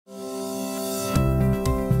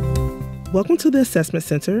Welcome to the Assessment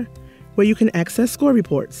Center, where you can access score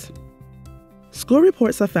reports. Score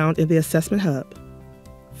reports are found in the Assessment Hub.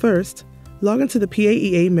 First, log into the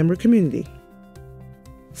PAEA member community.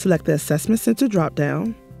 Select the Assessment Center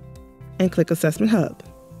dropdown and click Assessment Hub.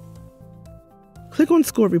 Click on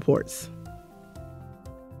Score Reports.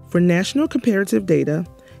 For national comparative data,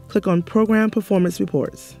 click on Program Performance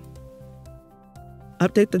Reports.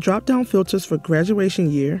 Update the drop-down filters for graduation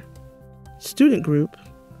year, student group,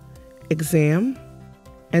 exam,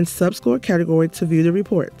 and subscore category to view the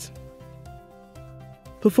report.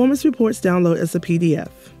 Performance reports download as a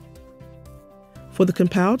PDF. For the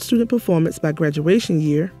compiled student performance by graduation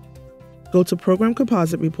year, go to Program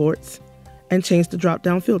Composite Reports and change the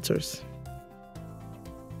drop-down filters.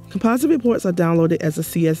 Composite reports are downloaded as a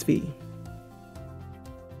CSV.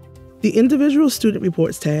 The Individual Student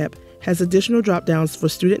Reports tab has additional drop-downs for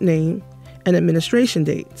student name and administration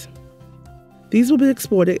date. These will be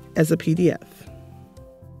exported as a PDF.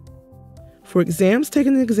 For exams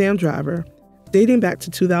taken in Exam Driver dating back to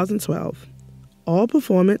 2012, all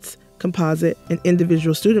performance, composite, and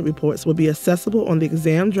individual student reports will be accessible on the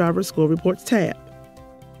Exam Driver Score Reports tab.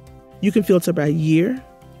 You can filter by year,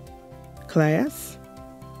 class,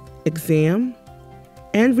 exam,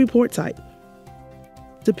 and report type.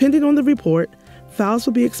 Depending on the report, files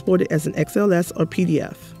will be exported as an XLS or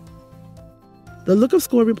PDF. The look of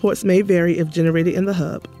score reports may vary if generated in the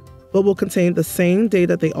Hub, but will contain the same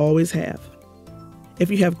data they always have. If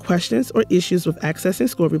you have questions or issues with accessing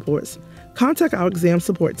score reports, contact our exam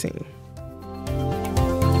support team.